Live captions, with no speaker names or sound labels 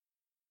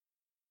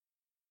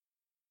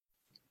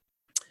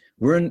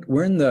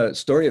We're in the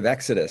story of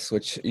Exodus,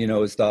 which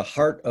is the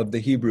heart of the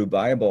Hebrew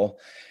Bible.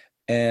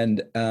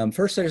 And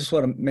first, I just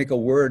want to make a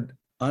word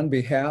on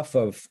behalf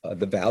of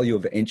the value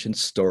of ancient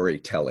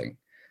storytelling.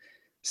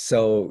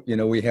 So,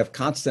 we have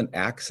constant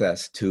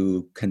access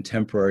to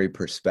contemporary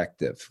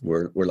perspective.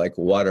 We're like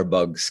water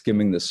bugs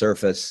skimming the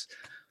surface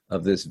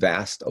of this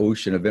vast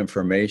ocean of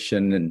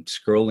information and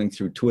scrolling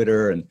through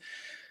Twitter and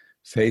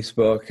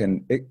Facebook.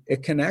 And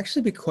it can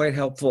actually be quite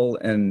helpful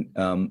and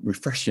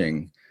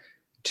refreshing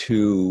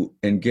to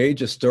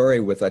engage a story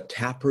with a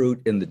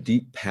taproot in the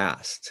deep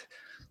past.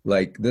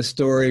 Like, this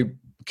story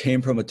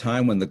came from a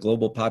time when the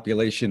global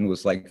population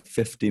was like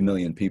 50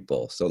 million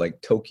people. So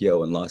like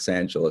Tokyo and Los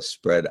Angeles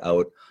spread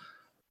out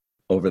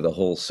over the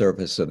whole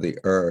surface of the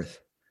earth.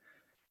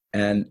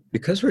 And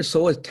because we're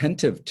so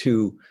attentive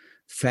to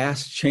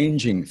fast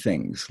changing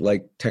things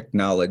like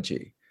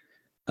technology,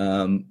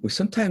 we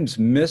sometimes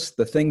miss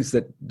the things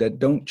that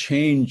don't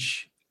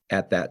change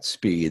at that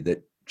speed,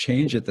 that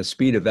change at the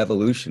speed of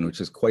evolution, which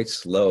is quite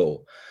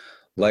slow,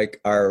 like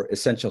our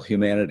essential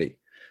humanity,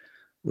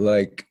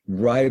 like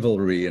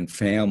rivalry in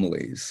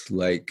families,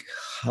 like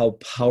how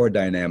power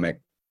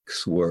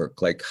dynamics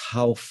work, like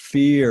how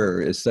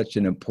fear is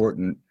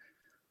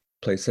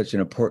plays such an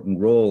important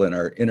role in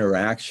our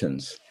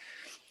interactions.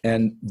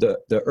 And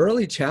the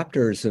early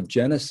chapters of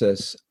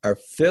Genesis are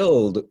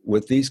filled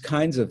with these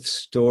kinds of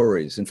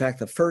stories. In fact,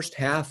 the first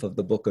half of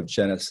the book of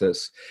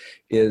Genesis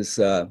is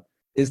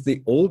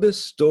the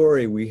oldest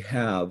story we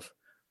have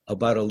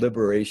about a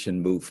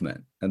liberation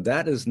movement, and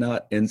that is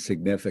not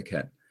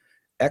insignificant.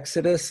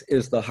 Exodus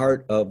is the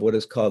heart of what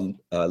is called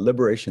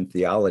liberation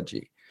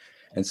theology,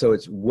 and so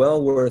it's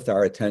well worth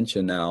our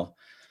attention now.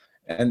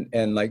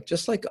 And like,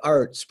 just like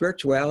our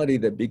spirituality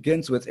that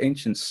begins with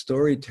ancient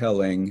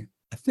storytelling,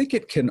 I think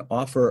it can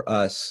offer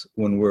us,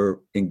 when we're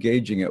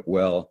engaging it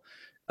well,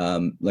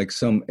 like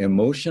some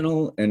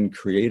emotional and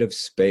creative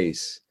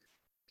space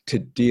to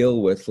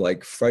deal with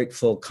like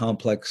frightful,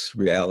 complex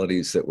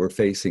realities that we're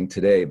facing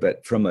today,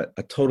 but from a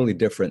totally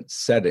different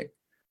setting.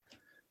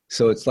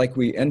 So it's like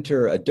we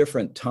enter a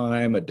different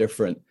time, a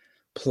different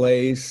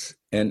place,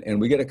 and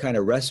we get a kind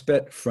of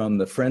respite from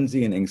the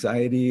frenzy and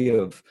anxiety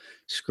of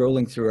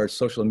scrolling through our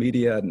social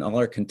media and all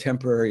our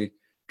contemporary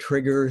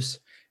triggers,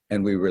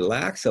 and we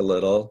relax a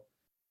little,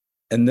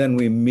 and then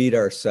we meet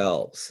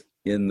ourselves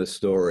in the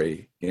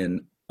story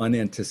in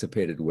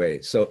unanticipated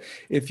ways. So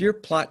if you're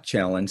plot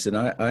challenged, and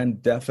I'm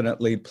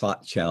definitely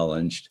plot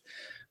challenged,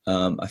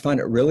 I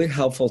find it really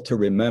helpful to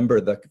remember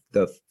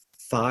the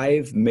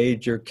 5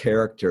 major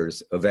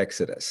characters of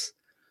Exodus.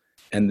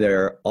 And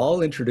they're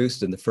all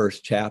introduced in the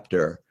first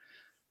chapter,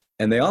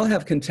 and they all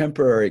have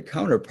contemporary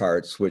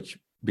counterparts, which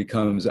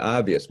becomes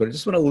obvious. But I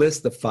just want to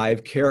list the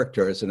 5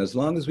 characters, and as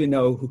long as we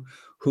know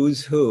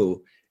who's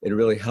who, it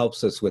really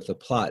helps us with the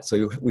plot.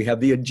 So we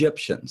have the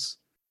Egyptians,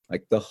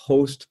 like the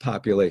host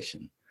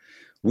population.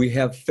 We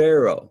have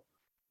Pharaoh,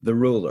 the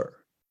ruler.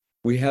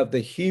 We have the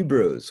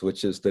Hebrews,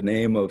 which is the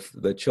name of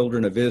the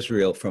children of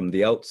Israel from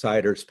the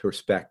outsider's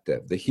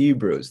perspective. The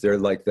Hebrews, they're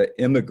like the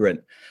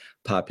immigrant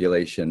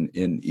population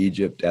in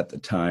Egypt at the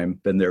time,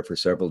 been there for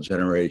several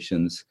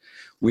generations.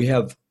 We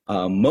have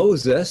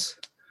Moses,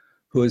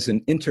 who is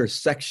an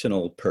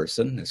intersectional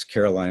person, as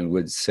Caroline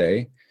would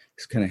say.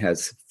 He kind of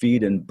has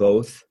feet in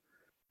both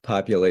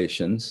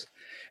populations.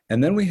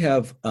 And then we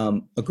have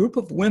a group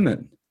of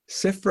women,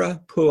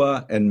 Sifra,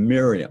 Puah, and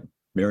Miriam.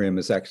 Miriam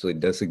is actually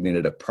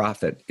designated a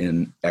prophet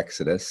in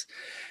Exodus.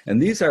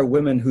 And these are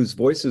women whose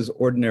voices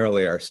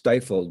ordinarily are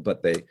stifled,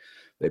 but they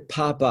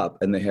pop up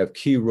and they have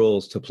key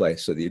roles to play.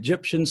 So the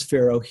Egyptians,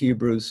 Pharaoh,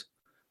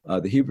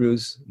 the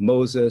Hebrews,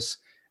 Moses,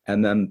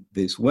 and then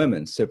these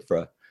women,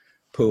 Sifra,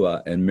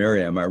 Puah, and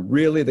Miriam, are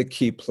really the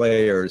key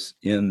players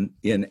in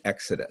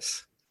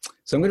Exodus.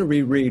 So I'm going to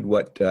reread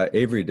what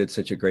Avery did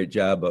such a great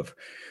job of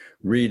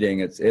reading.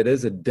 It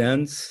is a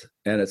dense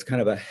and it's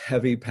kind of a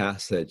heavy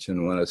passage, and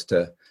I want us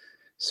to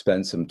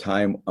spend some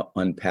time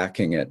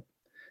unpacking it.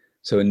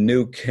 So a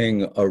new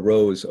king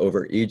arose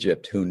over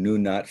Egypt who knew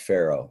not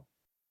Pharaoh.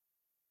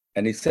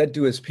 And he said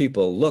to his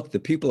people, "Look, the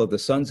people of the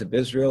sons of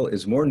Israel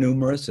is more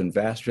numerous and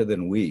vaster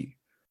than we.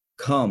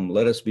 Come,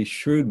 let us be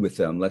shrewd with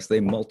them, lest they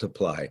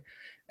multiply.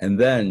 And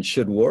then,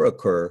 should war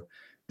occur,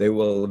 they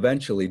will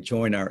eventually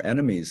join our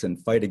enemies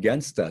and fight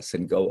against us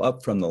and go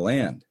up from the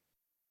land."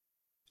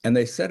 And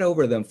they set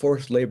over them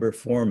forced labor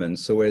foremen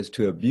so as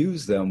to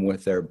abuse them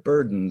with their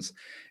burdens.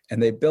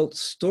 And they built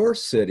store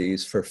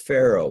cities for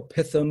Pharaoh,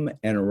 Pithom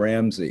and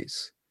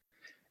Ramses.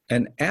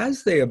 And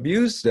as they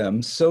abused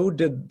them, so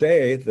did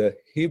they, the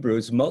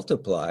Hebrews,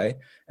 multiply,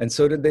 and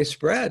so did they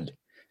spread.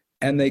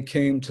 And they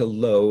came to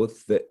loathe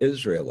the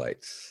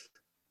Israelites.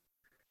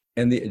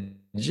 And the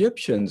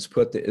Egyptians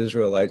put the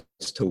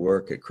Israelites to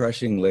work at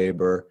crushing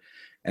labor,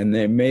 and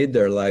they made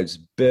their lives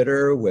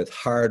bitter with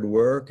hard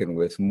work and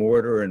with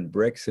mortar and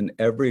bricks and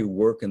every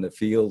work in the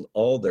field,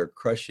 all their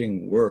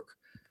crushing work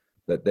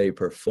that they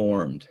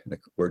performed. The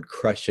word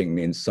crushing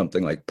means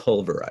something like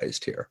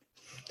pulverized here.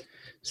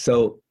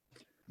 So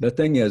the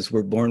thing is,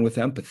 we're born with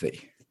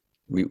empathy.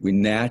 We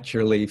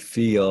naturally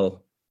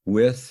feel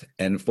with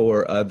and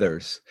for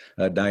others.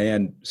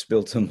 Diane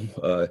spilled some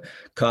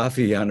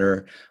coffee on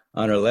her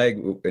leg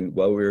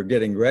while we were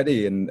getting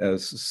ready, and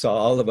saw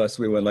all of us.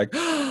 We went like,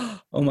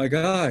 oh my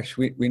gosh,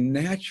 we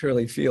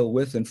naturally feel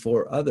with and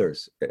for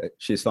others.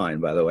 She's fine,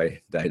 by the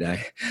way,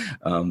 Di.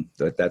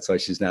 But that's why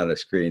she's not on the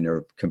screen.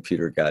 Her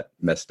computer got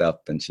messed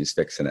up and she's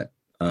fixing it.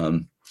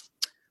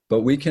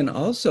 But we can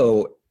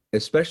also,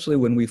 especially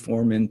when we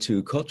form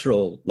into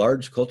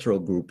large cultural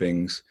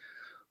groupings,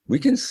 we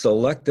can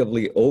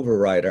selectively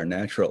override our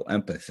natural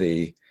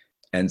empathy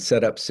and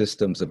set up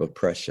systems of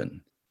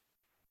oppression.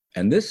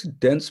 And this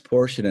dense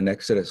portion in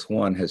Exodus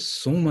 1 has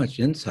so much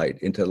insight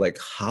into like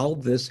how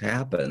this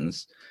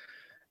happens.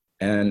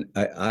 And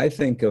I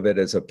think of it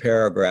as a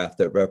paragraph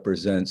that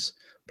represents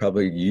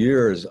probably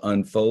years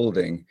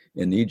unfolding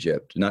in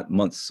Egypt, not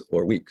months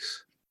or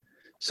weeks.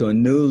 So a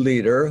new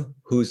leader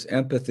whose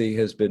empathy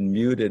has been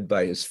muted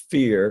by his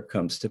fear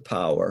comes to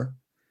power.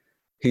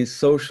 He's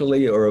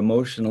socially or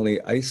emotionally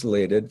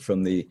isolated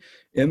from the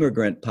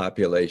immigrant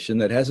population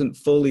that hasn't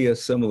fully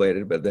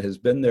assimilated, but that has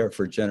been there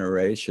for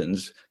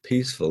generations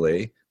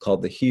peacefully,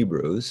 called the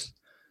Hebrews.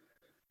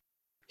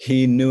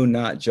 He knew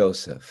not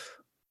Joseph.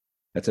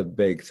 That's a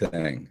big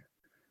thing.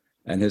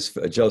 And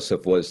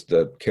Joseph was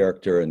the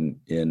character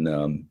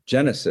in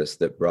Genesis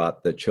that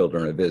brought the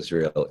children of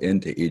Israel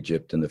into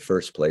Egypt in the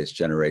first place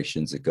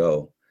generations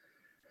ago.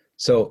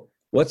 So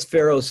what's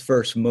Pharaoh's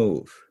first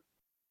move?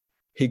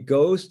 He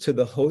goes to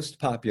the host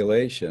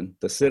population,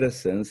 the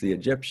citizens, the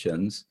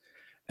Egyptians,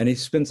 and he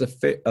spins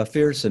a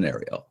fear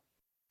scenario.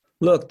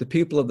 Look, the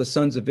people of the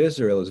sons of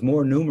Israel is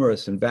more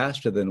numerous and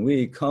vaster than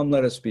we. Come,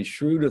 let us be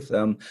shrewd with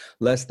them,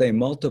 lest they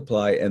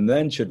multiply. And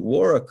then should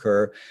war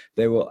occur,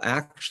 they will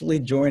actually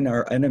join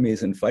our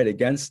enemies and fight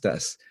against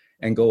us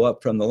and go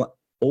up from the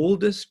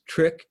oldest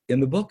trick in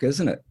the book,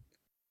 isn't it?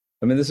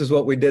 I mean, this is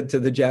what we did to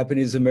the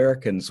Japanese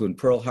Americans when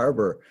Pearl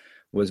Harbor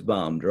was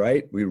bombed,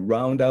 right? We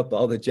round up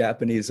all the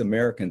Japanese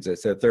Americans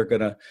as if they're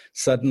going to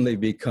suddenly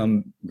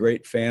become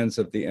great fans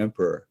of the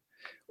emperor.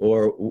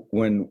 Or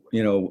when,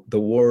 the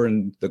war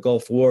in the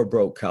Gulf War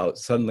broke out,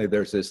 suddenly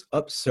there's this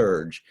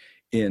upsurge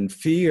in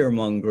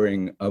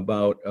fear-mongering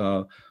about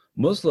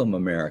Muslim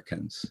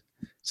Americans.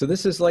 So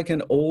this is like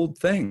an old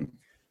thing.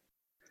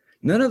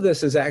 None of this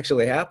has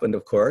actually happened,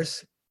 of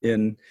course,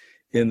 even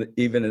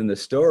in the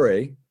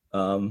story.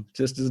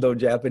 Just as though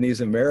Japanese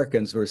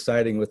Americans were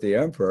siding with the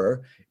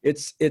emperor,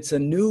 it's a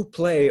new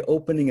play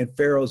opening in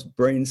Pharaoh's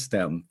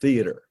brainstem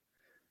theater.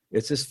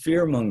 It's this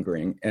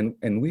fear-mongering,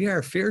 and we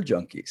are fear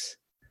junkies.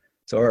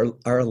 So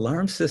our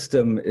alarm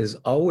system is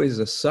always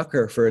a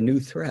sucker for a new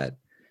threat.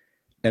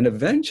 And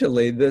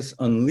eventually this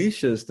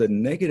unleashes the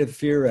negative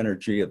fear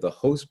energy of the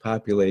host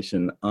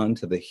population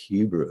onto the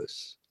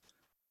Hebrews.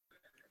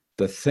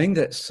 The thing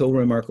that's so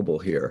remarkable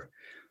here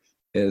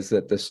is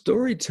that the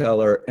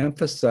storyteller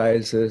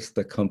emphasizes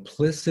the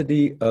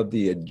complicity of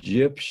the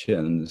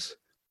Egyptians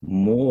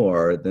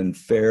more than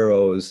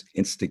Pharaoh's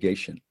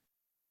instigation.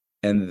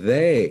 And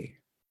the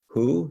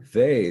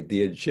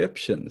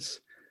Egyptians,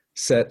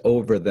 set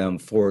over them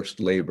forced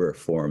labor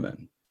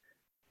foremen.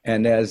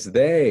 And as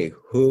the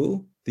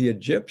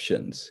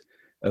Egyptians,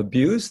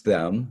 abused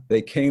them,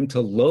 they came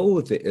to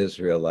loathe the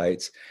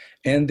Israelites.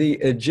 And the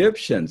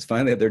Egyptians,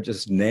 finally they're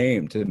just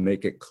named to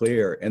make it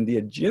clear, and the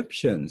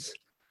Egyptians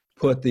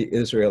put the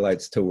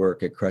Israelites to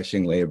work at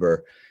crushing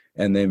labor,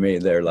 and they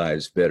made their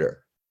lives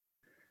bitter.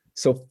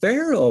 So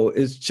Pharaoh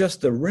is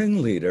just the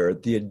ringleader,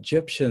 the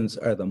Egyptians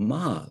are the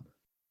mob.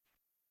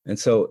 And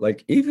so,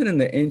 like, even in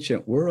the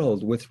ancient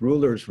world, with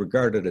rulers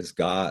regarded as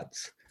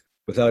gods,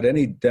 without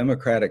any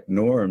democratic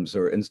norms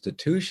or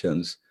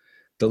institutions,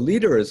 the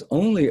leader is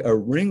only a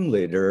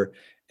ringleader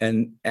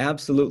and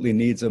absolutely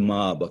needs a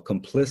mob, a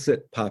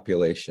complicit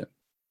population.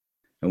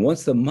 And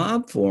once the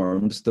mob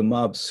forms, the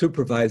mob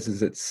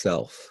supervises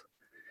itself.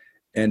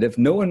 And if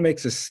no one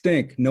makes a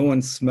stink, no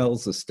one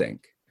smells the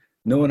stink.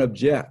 No one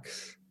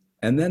objects.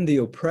 And then the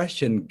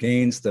oppression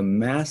gains the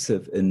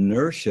massive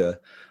inertia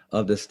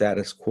of the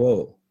status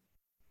quo.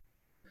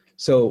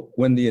 So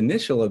when the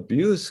initial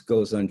abuse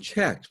goes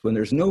unchecked, when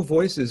there's no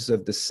voices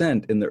of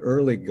dissent in the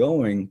early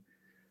going,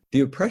 the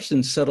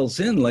oppression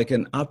settles in like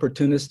an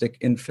opportunistic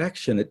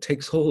infection. It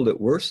takes hold, it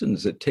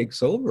worsens, it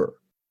takes over.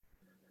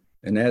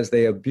 And as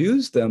they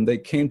abused them, they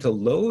came to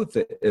loathe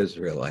the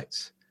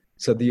Israelites.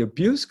 So the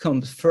abuse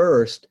comes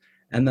first,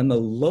 and then the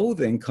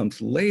loathing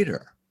comes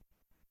later.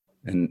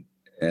 And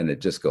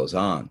it just goes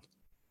on.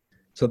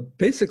 So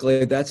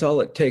basically, that's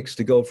all it takes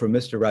to go from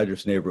Mr.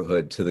 Rogers'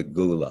 Neighborhood to the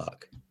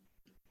Gulag.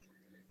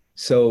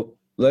 So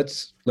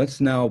let's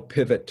now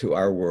pivot to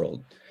our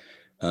world.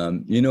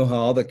 You know how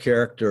all the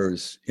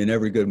characters in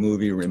every good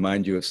movie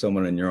remind you of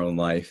someone in your own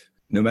life,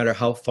 no matter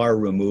how far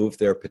removed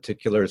their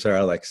particulars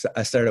are. Like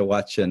I started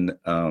watching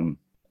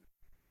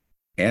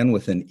Anne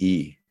with an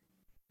E.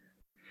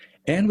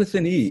 Anne with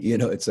an E,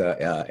 it's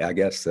I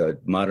guess a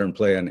modern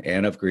play on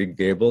Anne of Green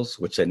Gables,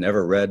 which I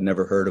never read,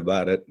 never heard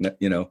about it,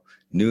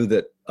 knew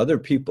that other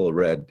people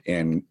read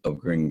Anne of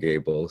Green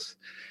Gables.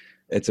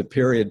 It's a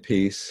period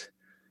piece.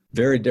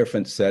 very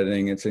different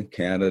setting. It's in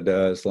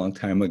Canada. It's a long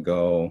time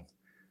ago.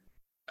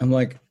 I'm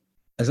like,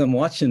 as I'm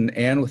watching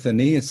Anne with an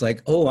E, it's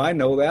like, oh, I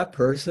know that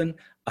person.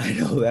 I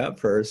know that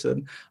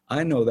person.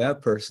 I know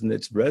that person.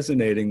 It's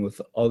resonating with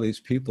all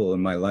these people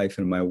in my life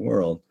and my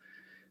world.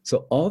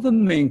 So all the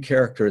main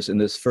characters in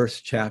this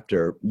first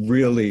chapter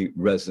really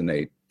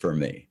resonate for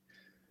me.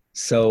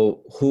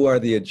 So who are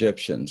the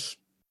Egyptians?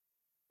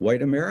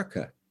 White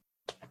America.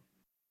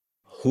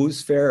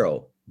 Who's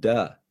Pharaoh?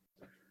 Duh.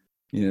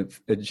 You know,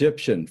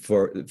 Egyptian.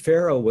 For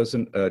Pharaoh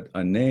wasn't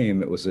a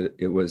name. It was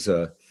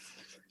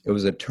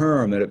a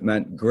term, and it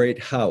meant great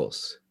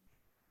house.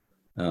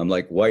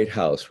 Like White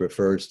House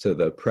refers to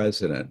the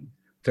president.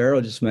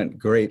 Pharaoh just meant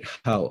great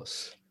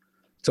house.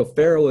 So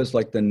Pharaoh is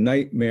like the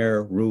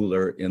nightmare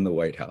ruler in the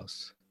White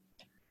House.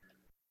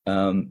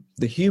 The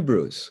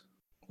Hebrews.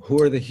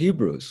 Who are the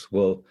Hebrews?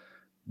 Well,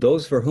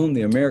 those for whom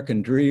the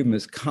American dream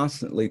is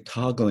constantly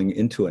toggling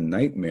into a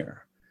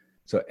nightmare.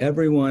 So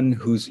everyone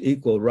whose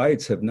equal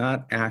rights have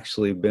not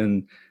actually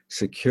been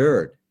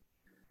secured.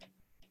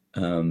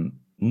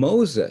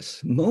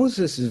 Moses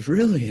is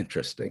really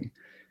interesting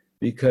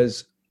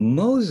because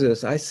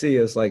Moses I see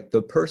as like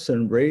the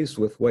person raised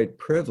with white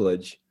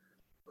privilege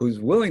who's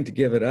willing to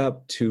give it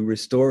up to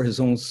restore his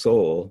own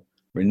soul,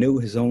 renew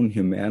his own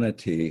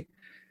humanity,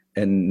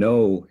 and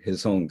know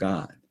his own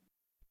God.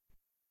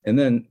 And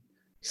then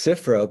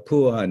Sifra,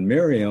 Puah, and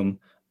Miriam,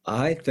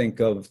 I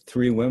think of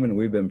three women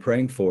we've been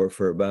praying for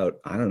about,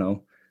 I don't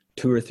know,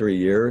 2 or 3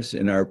 years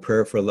in our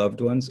prayer for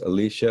loved ones,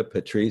 Alicia,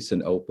 Patrice,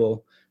 and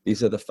Opal.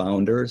 These are the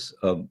founders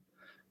of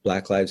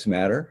Black Lives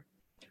Matter.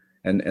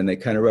 And they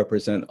kind of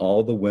represent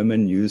all the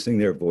women using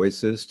their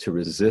voices to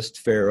resist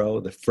Pharaoh.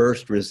 The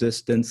first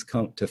resistance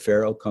to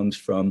Pharaoh comes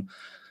from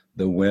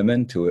the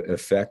women to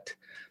effect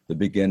the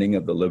beginning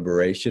of the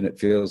liberation. It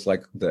feels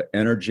like the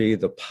energy,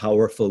 the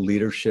powerful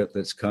leadership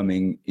that's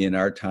coming in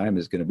our time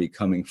is going to be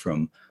coming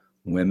from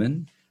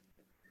women.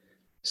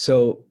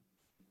 So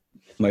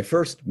my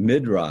first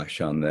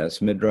midrash on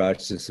this,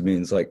 midrash just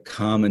means like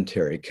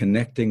commentary,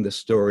 connecting the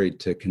story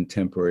to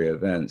contemporary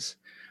events,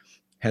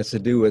 has to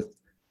do with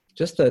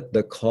just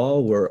the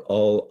call we're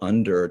all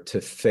under to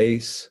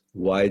face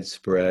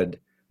widespread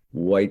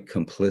white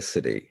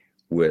complicity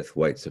with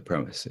white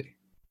supremacy.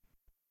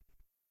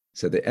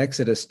 So the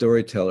Exodus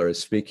storyteller is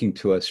speaking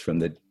to us from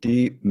the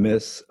deep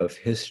myths of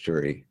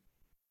history.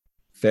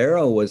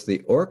 Pharaoh was the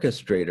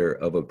orchestrator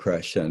of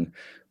oppression,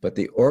 but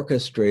the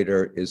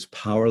orchestrator is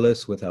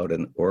powerless without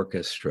an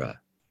orchestra.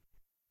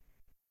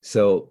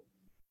 So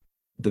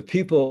the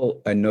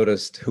people I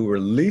noticed who were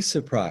least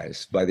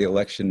surprised by the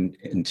election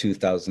in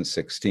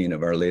 2016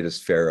 of our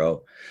latest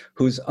Pharaoh,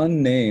 who's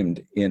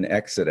unnamed in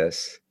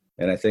Exodus,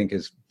 and I think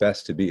is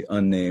best to be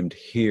unnamed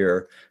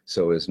here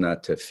so as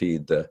not to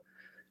feed the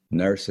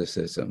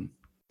narcissism.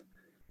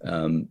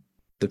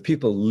 The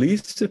people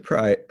least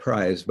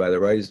surprised by the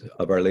rise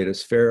of our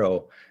latest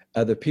Pharaoh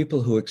are the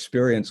people who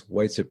experience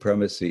white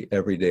supremacy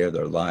every day of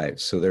their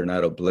lives, so they're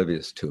not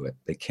oblivious to it.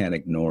 They can't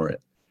ignore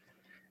it.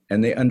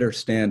 And they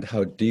understand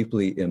how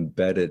deeply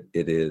embedded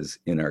it is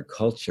in our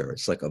culture.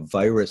 It's like a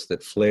virus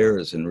that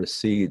flares and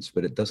recedes,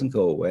 but it doesn't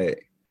go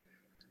away.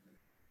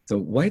 So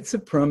white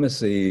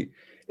supremacy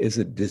is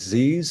a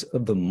disease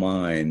of the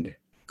mind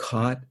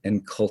caught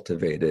and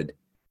cultivated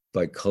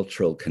by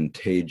cultural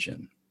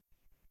contagion.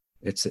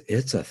 It's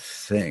a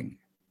thing.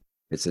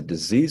 It's a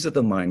disease of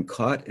the mind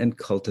caught and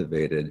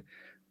cultivated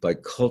by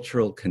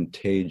cultural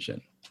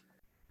contagion.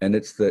 And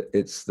it's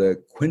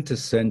the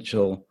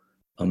quintessential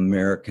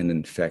American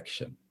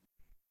infection.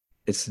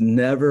 It's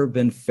never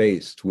been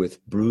faced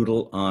with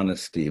brutal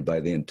honesty by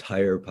the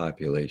entire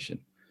population,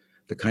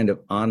 the kind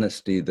of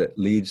honesty that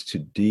leads to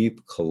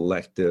deep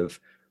collective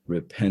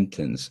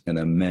repentance and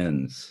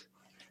amends.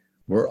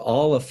 We're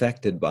all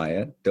affected by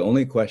it. The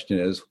only question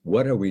is,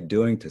 what are we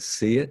doing to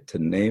see it, to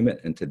name it,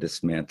 and to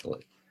dismantle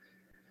it?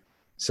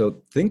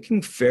 So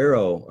thinking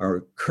Pharaoh,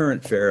 our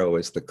current Pharaoh,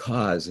 is the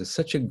cause is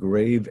such a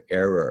grave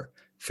error.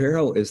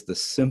 Pharaoh is the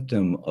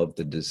symptom of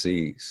the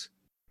disease.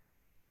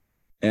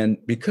 And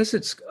because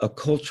it's a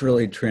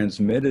culturally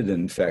transmitted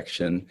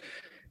infection,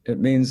 it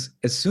means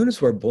as soon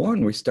as we're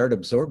born, we start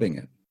absorbing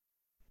it.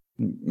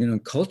 You know,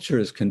 culture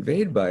is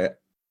conveyed by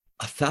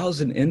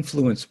 1,000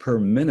 influence per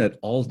minute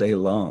all day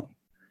long.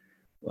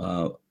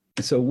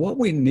 So what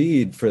we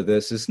need for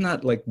this is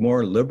not like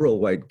more liberal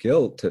white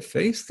guilt to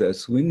face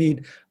this. We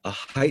need a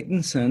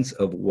heightened sense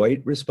of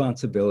white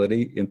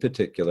responsibility in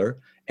particular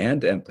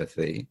and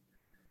empathy.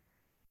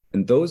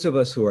 And those of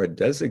us who are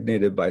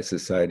designated by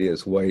society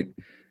as white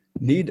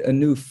need a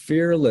new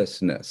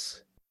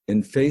fearlessness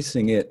in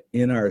facing it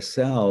in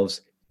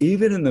ourselves,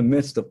 even in the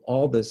midst of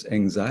all this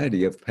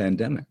anxiety of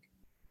pandemic.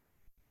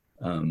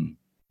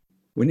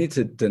 We need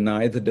to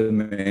deny the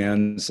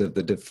demands of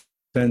the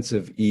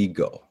defensive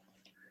ego.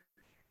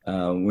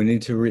 We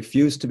need to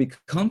refuse to be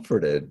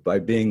comforted by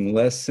being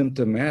less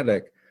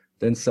symptomatic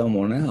than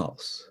someone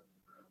else.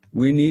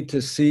 We need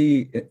to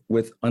see it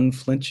with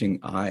unflinching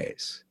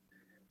eyes.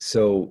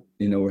 So,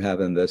 you know, we're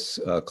having this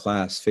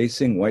class,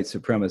 Facing White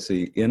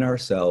Supremacy in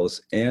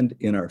Ourselves and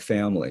in Our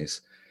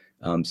Families.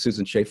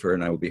 Susan Schaefer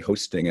and I will be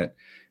hosting it.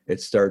 It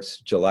starts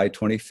July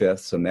 25th,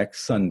 so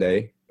next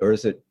Sunday, or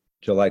is it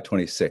July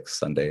 26th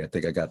Sunday? I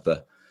think I got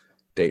the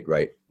date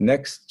right.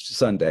 Next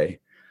Sunday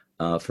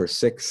for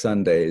 6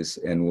 Sundays,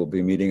 and we'll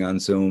be meeting on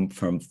Zoom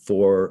from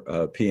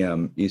 4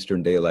 p.m.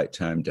 Eastern Daylight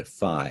Time to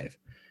 5.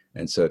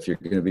 And so if you're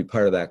going to be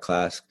part of that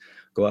class,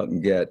 go out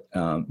and get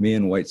Me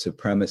and White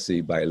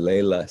Supremacy by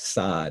Layla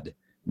Saad.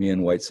 Me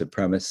and White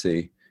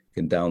Supremacy.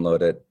 You can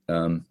download it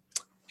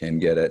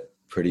and get it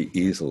pretty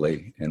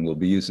easily, and we'll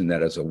be using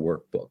that as a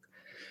workbook.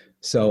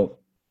 So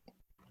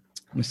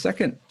the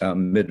second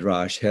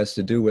midrash has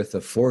to do with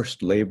the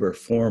forced labor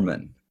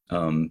foreman.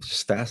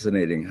 It's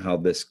fascinating how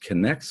this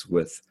connects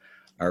with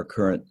our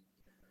current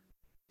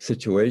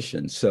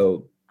situation.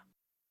 So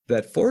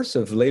that force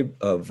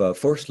of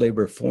forced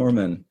labor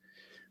foreman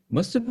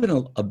must have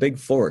been a big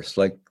force.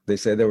 Like they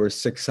say, there were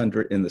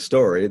 600 in the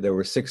story. There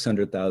were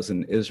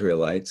 600,000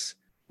 Israelites.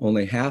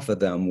 Only half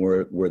of them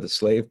were the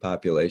slave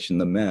population,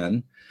 the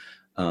men.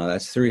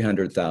 That's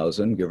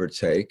 300,000, give or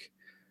take.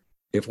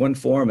 If one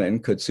foreman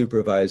could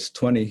supervise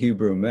 20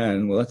 Hebrew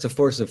men, well, that's a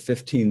force of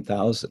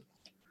 15,000.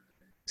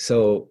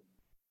 So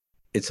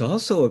it's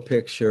also a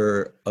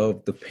picture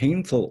of the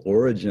painful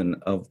origin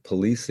of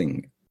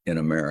policing in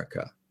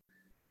America.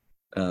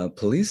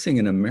 Policing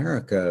in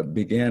America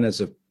began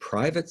as a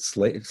private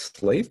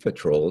slave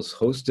patrols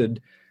hosted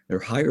or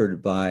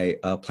hired by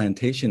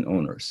plantation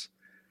owners.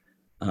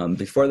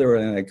 Before there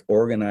were like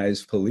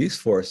organized police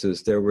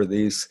forces, there were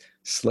these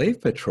slave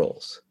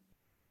patrols.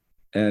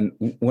 And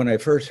when I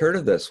first heard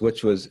of this,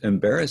 which was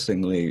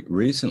embarrassingly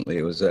recently,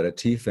 it was at a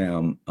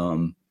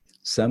TFAM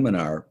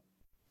seminar,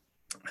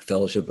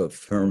 Fellowship of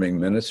Affirming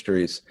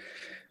Ministries.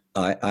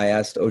 I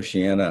asked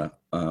Oceana,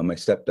 my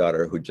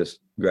stepdaughter, who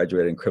just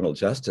graduated in criminal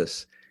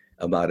justice,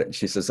 about it. And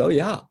she says, oh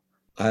yeah,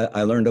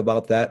 I learned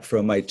about that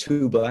from my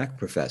 2 Black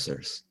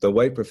professors. The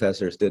white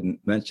professors didn't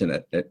mention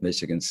it at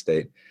Michigan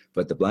State,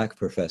 but the Black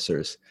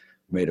professors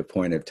made a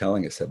point of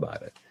telling us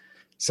about it.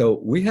 So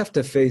we have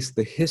to face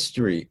the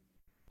history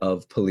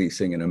of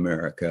policing in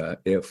America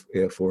if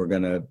we're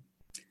going to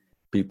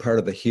be part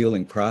of the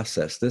healing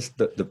process.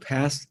 The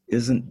past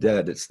isn't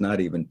dead. It's not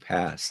even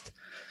past,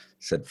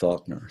 said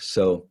Faulkner.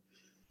 So,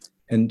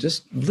 and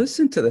just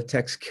listen to the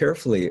text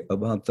carefully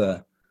about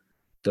the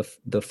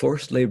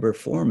forced labor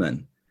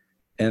foreman.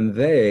 And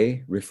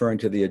they, referring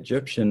to the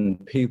Egyptian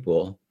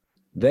people,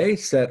 they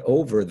set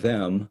over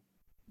them,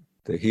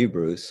 the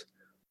Hebrews,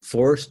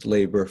 forced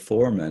labor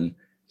foremen,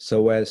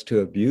 so as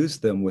to abuse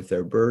them with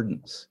their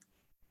burdens.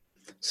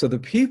 So the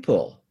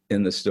people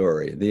in the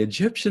story, the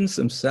Egyptians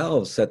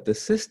themselves set the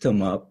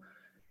system up,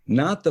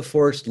 not the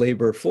forced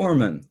labor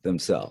foremen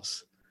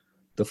themselves.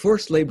 The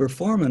forced labor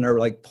foremen are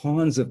like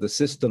pawns of the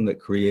system that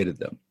created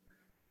them.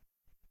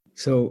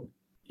 So,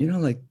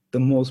 like the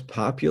most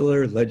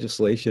popular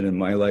legislation in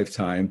my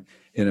lifetime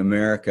in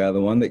America,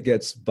 the one that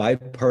gets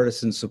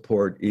bipartisan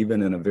support,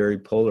 even in a very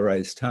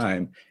polarized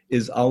time,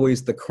 is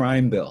always the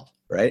crime bill,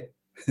 right?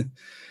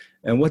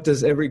 And what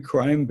does every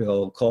crime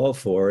bill call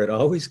for? It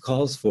always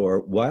calls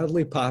for,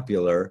 wildly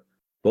popular,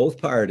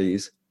 both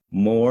parties,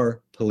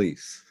 more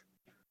police.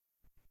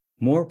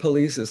 More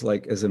police is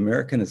like as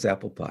American as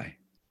apple pie.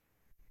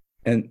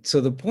 And so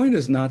the point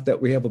is not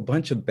that we have a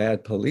bunch of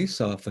bad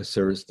police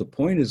officers. The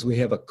point is we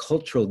have a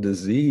cultural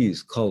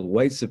disease called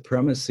white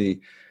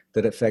supremacy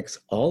that affects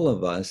all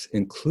of us,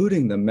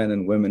 including the men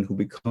and women who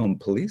become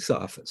police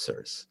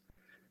officers.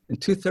 And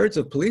 2/3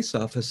 of police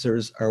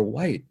officers are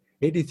white.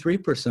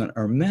 83%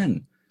 are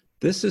men.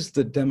 This is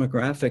the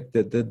demographic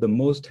that did the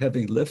most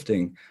heavy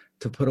lifting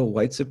to put a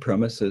white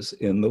supremacist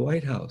in the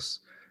White House.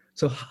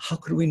 So how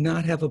could we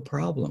not have a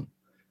problem?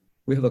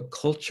 We have a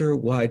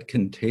culture-wide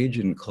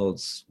contagion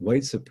called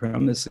white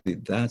supremacy.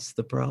 That's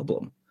the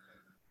problem.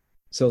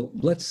 So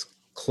let's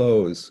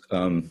close.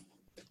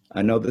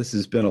 I know this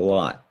has been a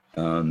lot.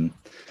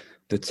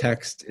 The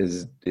text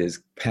is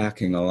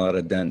packing a lot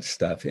of dense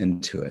stuff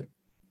into it.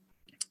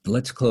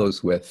 Let's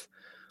close with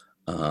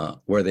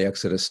where the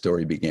Exodus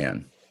story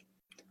began.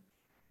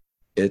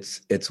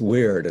 It's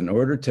weird. In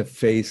order to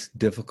face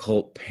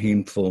difficult,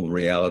 painful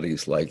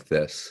realities like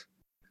this,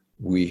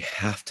 we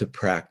have to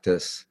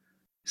practice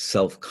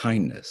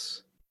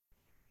self-kindness,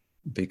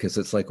 because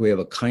it's like we have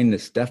a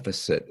kindness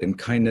deficit, and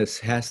kindness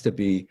has to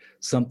be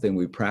something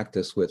we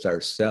practice with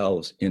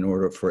ourselves in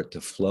order for it to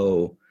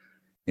flow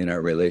in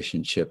our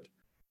relationship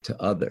to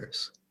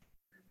others.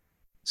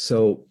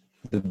 So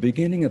the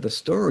beginning of the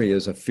story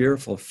is a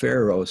fearful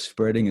Pharaoh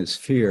spreading his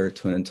fear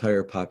to an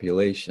entire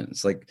population.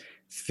 It's like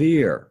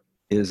fear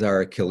is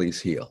our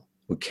Achilles heel.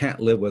 We can't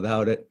live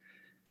without it,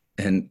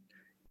 and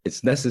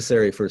it's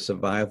necessary for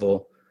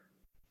survival.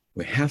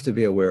 We have to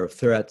be aware of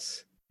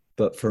threats,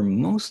 but for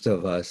most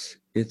of us,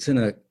 it's in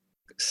a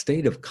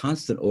state of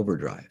constant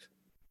overdrive.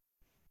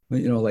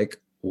 Like,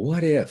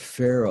 what if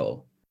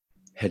Pharaoh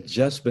had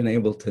just been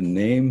able to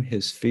name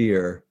his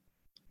fear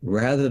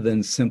rather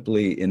than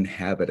simply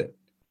inhabit it,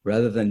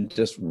 rather than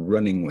just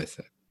running with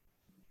it?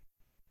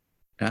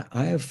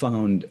 I have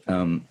found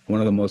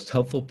one of the most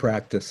helpful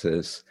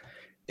practices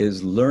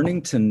is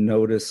learning to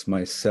notice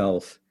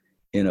myself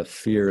in a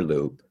fear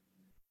loop,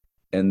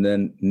 and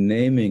then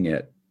naming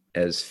it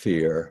as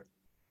fear,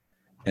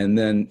 and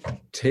then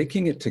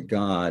taking it to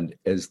God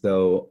as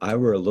though I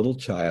were a little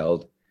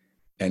child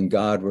and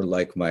God were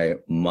like my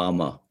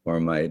mama or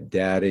my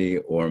daddy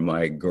or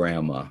my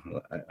grandma.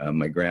 I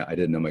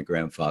didn't know my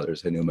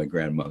grandfathers, I knew my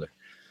grandmother,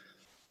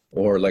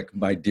 or like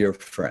my dear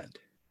friend.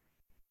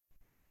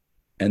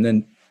 And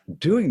then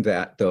doing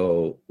that,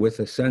 though, with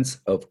a sense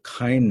of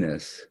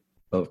kindness,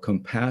 of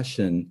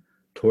compassion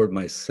toward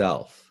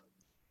myself,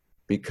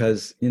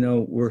 because,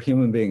 we're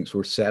human beings.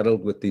 We're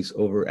saddled with these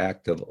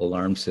overactive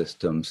alarm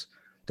systems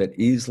that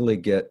easily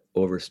get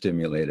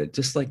overstimulated.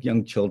 Just like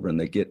young children,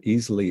 they get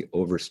easily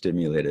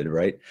overstimulated,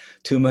 right?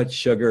 Too much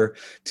sugar,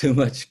 too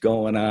much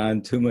going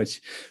on, too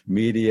much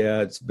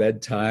media, it's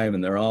bedtime,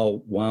 and they're all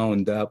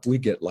wound up. We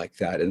get like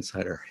that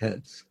inside our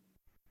heads.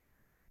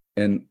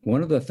 And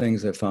one of the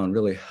things I found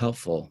really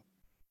helpful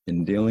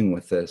in dealing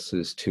with this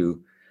is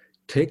to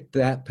take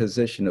that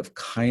position of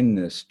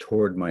kindness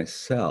toward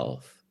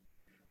myself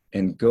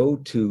and go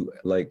to,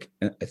 like,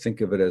 I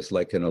think of it as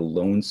like an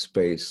alone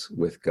space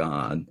with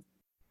God.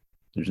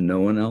 There's no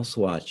one else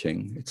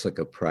watching. It's like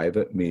a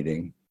private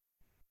meeting.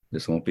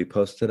 This won't be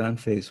posted on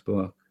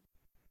Facebook.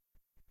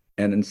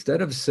 And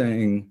instead of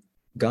saying,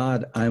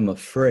 God, I'm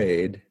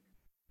afraid,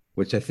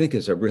 which I think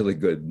is a really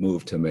good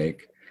move to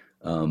make,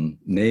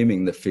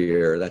 naming the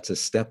fear, that's a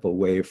step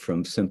away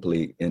from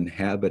simply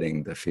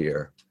inhabiting the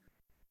fear.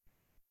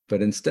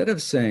 But instead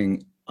of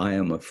saying, I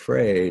am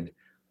afraid,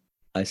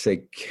 I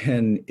say,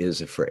 Ken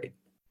is afraid.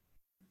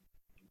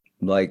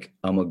 Like,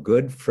 I'm a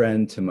good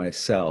friend to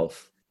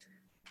myself,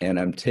 and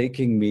I'm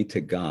taking me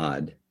to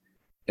God,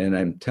 and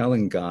I'm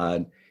telling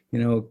God,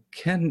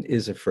 Ken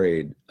is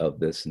afraid of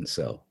this and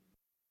so.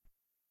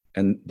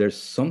 And there's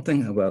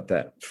something about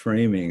that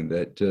framing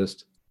that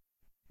just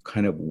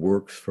kind of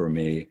works for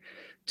me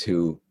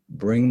to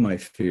bring my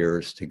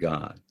fears to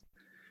God.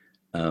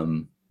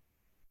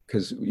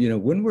 Because,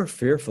 when we're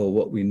fearful,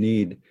 what we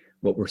need,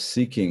 what we're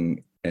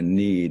seeking and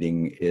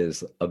needing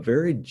is a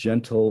very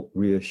gentle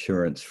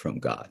reassurance from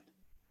God.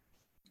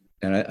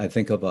 And I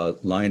think of a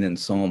line in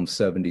Psalm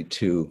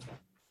 72,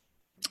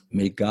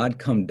 may God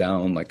come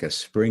down like a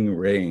spring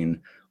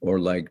rain or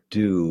like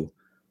dew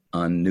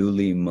on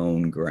newly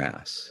mown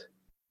grass.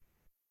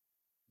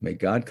 May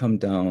God come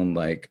down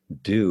like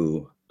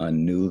dew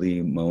on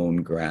newly mown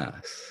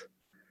grass.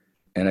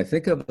 And I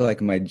think of like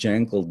my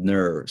jangled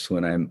nerves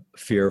when I'm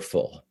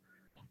fearful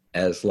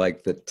as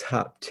like the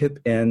top tip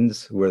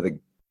ends where the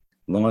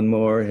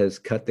lawnmower has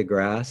cut the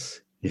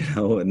grass,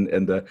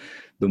 and the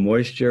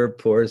moisture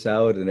pours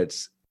out, and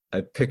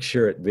I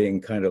picture it being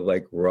kind of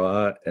like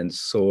raw and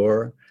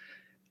sore.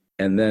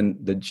 And then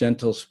the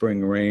gentle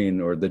spring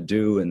rain, or the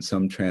dew in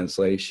some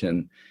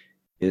translation,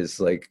 is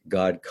like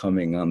God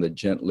coming on the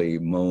gently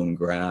mown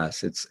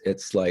grass.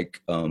 It's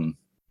like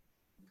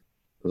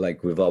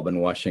we've all been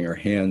washing our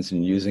hands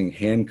and using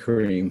hand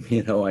cream,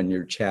 on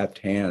your chapped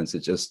hands.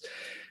 It just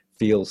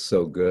feels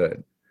so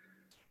good.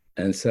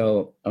 And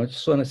so I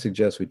just want to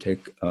suggest we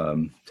take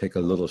a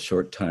little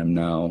short time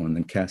now, and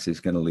then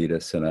Cassie's going to lead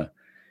us in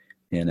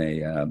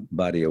a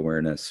body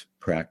awareness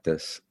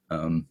practice.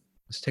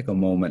 Let's take a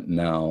moment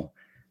now,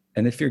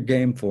 and if you're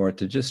game for it,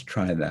 to just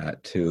try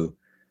that, to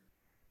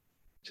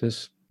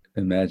just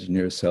imagine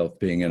yourself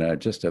being in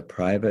just a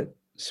private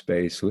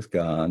space with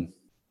God,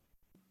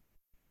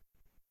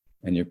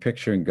 and you're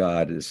picturing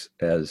God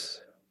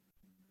as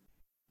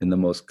in the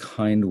most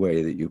kind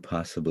way that you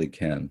possibly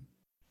can,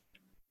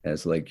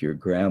 as like your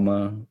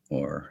grandma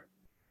or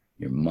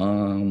your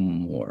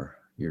mom or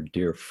your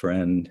dear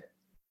friend.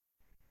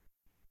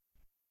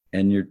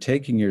 And you're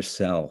taking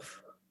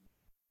yourself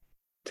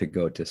to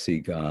go to see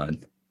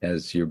God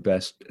as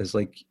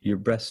like your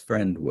best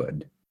friend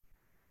would.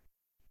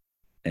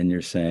 And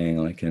you're saying,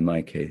 like in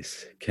my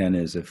case, Ken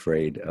is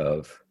afraid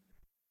of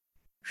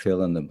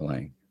fill in the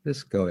blank.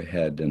 Just go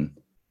ahead and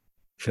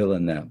fill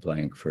in that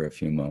blank for a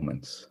few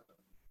moments.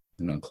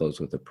 And I'll close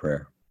with a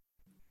prayer.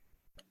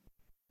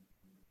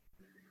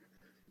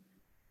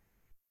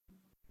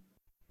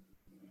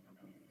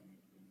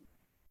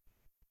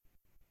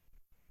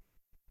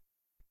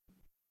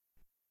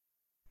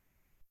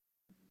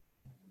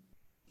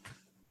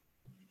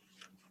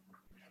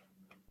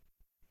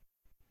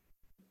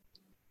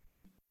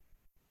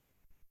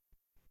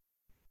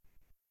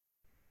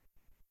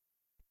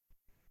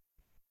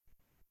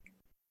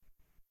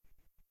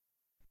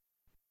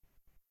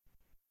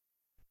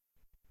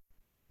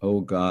 O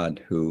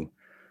God, who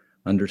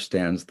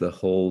understands the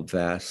whole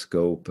vast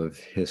scope of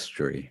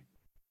history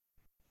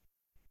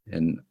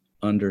and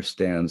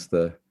understands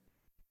the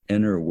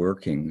inner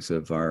workings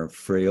of our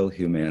frail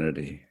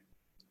humanity,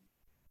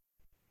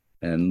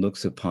 and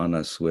looks upon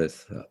us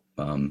with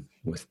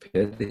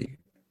pity.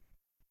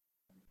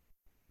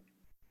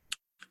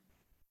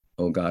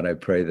 Oh God, I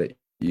pray that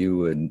you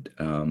would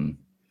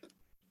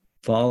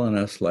fall on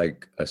us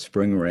like a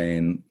spring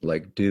rain,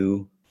 like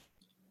dew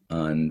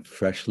on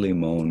freshly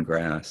mown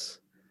grass,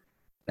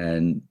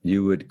 and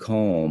you would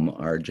calm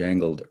our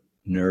jangled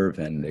nerve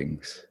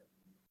endings,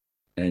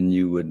 and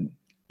you would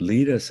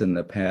lead us in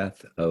the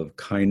path of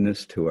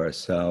kindness to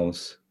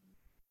ourselves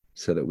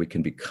so that we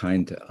can be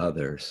kind to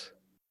others.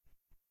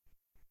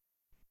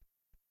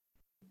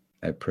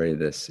 I pray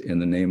this in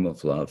the name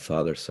of love,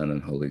 Father, Son,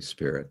 and Holy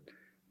Spirit.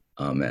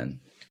 Amen.